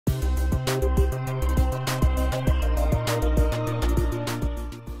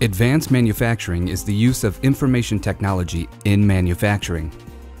Advanced manufacturing is the use of information technology in manufacturing.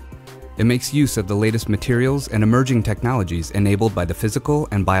 It makes use of the latest materials and emerging technologies enabled by the physical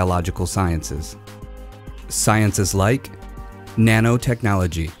and biological sciences. Sciences like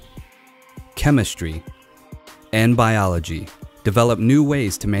nanotechnology, chemistry, and biology develop new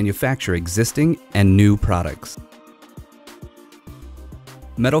ways to manufacture existing and new products.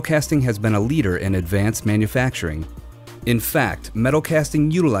 Metalcasting has been a leader in advanced manufacturing. In fact,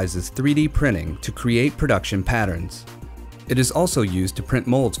 metalcasting utilizes 3D printing to create production patterns. It is also used to print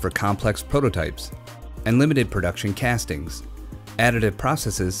molds for complex prototypes and limited production castings. Additive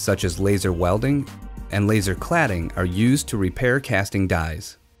processes such as laser welding and laser cladding are used to repair casting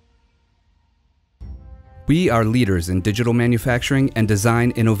dies. We are leaders in digital manufacturing and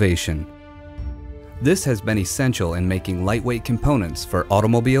design innovation. This has been essential in making lightweight components for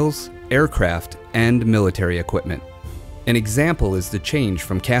automobiles, aircraft, and military equipment. An example is the change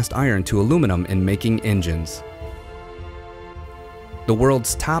from cast iron to aluminum in making engines. The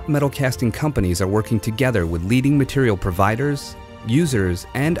world's top metal casting companies are working together with leading material providers, users,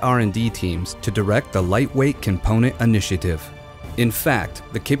 and R&D teams to direct the Lightweight Component Initiative. In fact,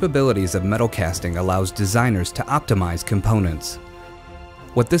 the capabilities of metal casting allows designers to optimize components.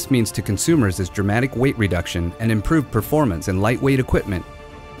 What this means to consumers is dramatic weight reduction and improved performance in lightweight equipment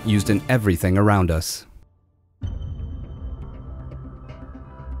used in everything around us.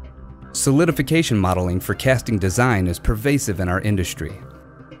 Solidification modeling for casting design is pervasive in our industry.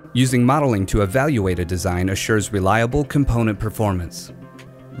 Using modeling to evaluate a design assures reliable component performance.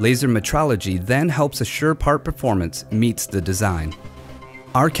 Laser metrology then helps assure part performance meets the design.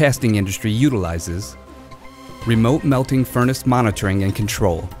 Our casting industry utilizes remote melting furnace monitoring and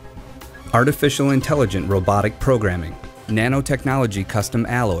control, artificial intelligent robotic programming, nanotechnology custom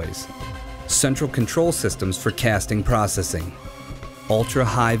alloys, central control systems for casting processing,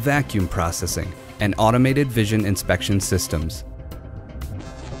 ultra-high vacuum processing, and automated vision inspection systems.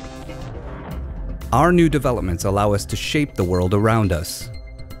 Our new developments allow us to shape the world around us.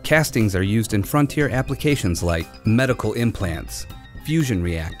 Castings are used in frontier applications like medical implants, fusion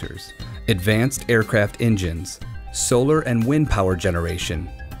reactors, advanced aircraft engines, solar and wind power generation,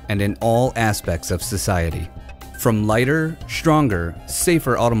 and in all aspects of society. From lighter, stronger,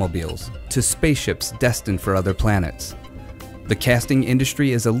 safer automobiles to spaceships destined for other planets. The casting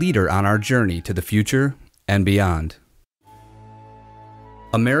industry is a leader on our journey to the future and beyond.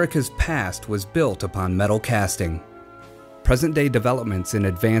 America's past was built upon metal casting. Present-day developments in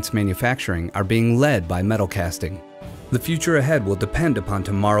advanced manufacturing are being led by metal casting. The future ahead will depend upon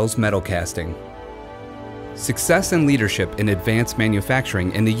tomorrow's metal casting. Success and leadership in advanced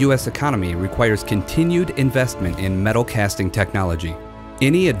manufacturing in the U.S. economy requires continued investment in metal casting technology.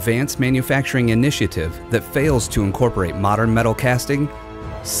 Any advanced manufacturing initiative that fails to incorporate modern metal casting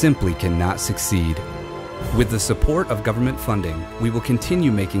simply cannot succeed. With the support of government funding, we will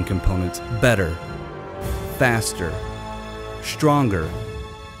continue making components better, faster, stronger,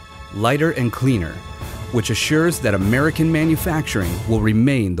 lighter, and cleaner, which assures that American manufacturing will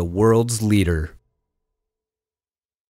remain the world's leader.